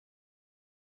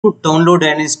To download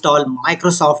and install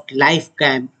Microsoft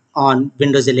LifeCam on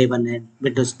Windows 11 and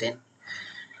Windows 10.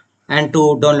 And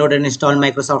to download and install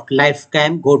Microsoft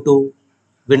LifeCam, go to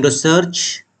Windows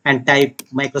Search and type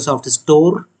Microsoft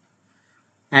Store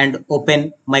and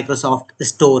open Microsoft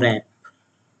Store app.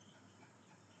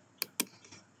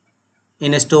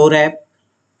 In a Store app,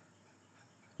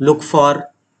 look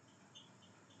for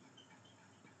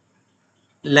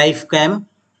LifeCam.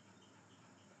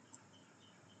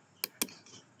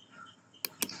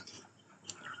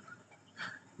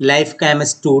 LifeCam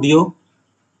Studio.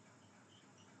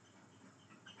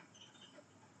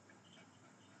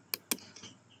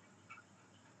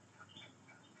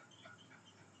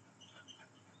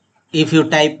 If you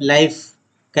type live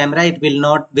camera, it will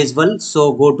not visible.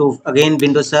 So go to again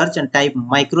Windows search and type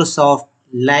Microsoft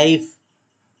live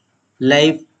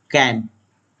cam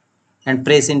and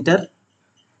press enter,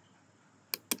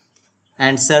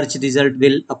 and search result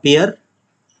will appear.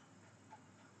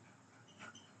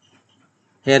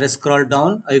 Here scroll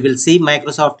down, I will see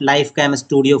Microsoft LifeCam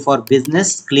Studio for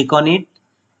Business. Click on it.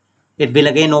 It will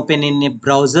again open in a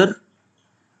browser,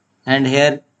 and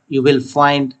here you will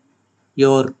find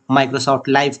your Microsoft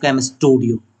LifeCam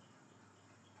Studio.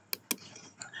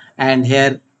 And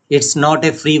here it's not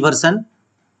a free version.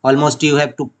 Almost you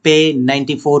have to pay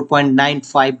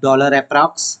 $94.95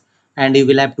 approx, and you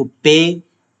will have to pay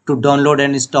to download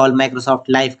and install Microsoft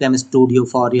LifeCam Studio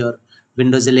for your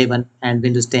Windows 11 and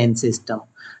Windows 10 system.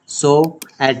 So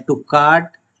add to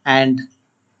cart and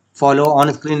follow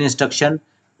on-screen instruction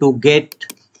to get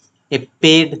a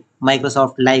paid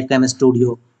Microsoft LifeCam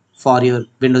Studio for your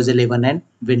Windows 11 and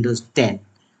Windows 10.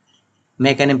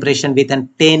 Make an impression with a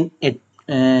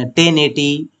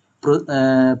 1080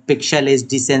 pixel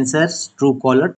HD sensor, true color.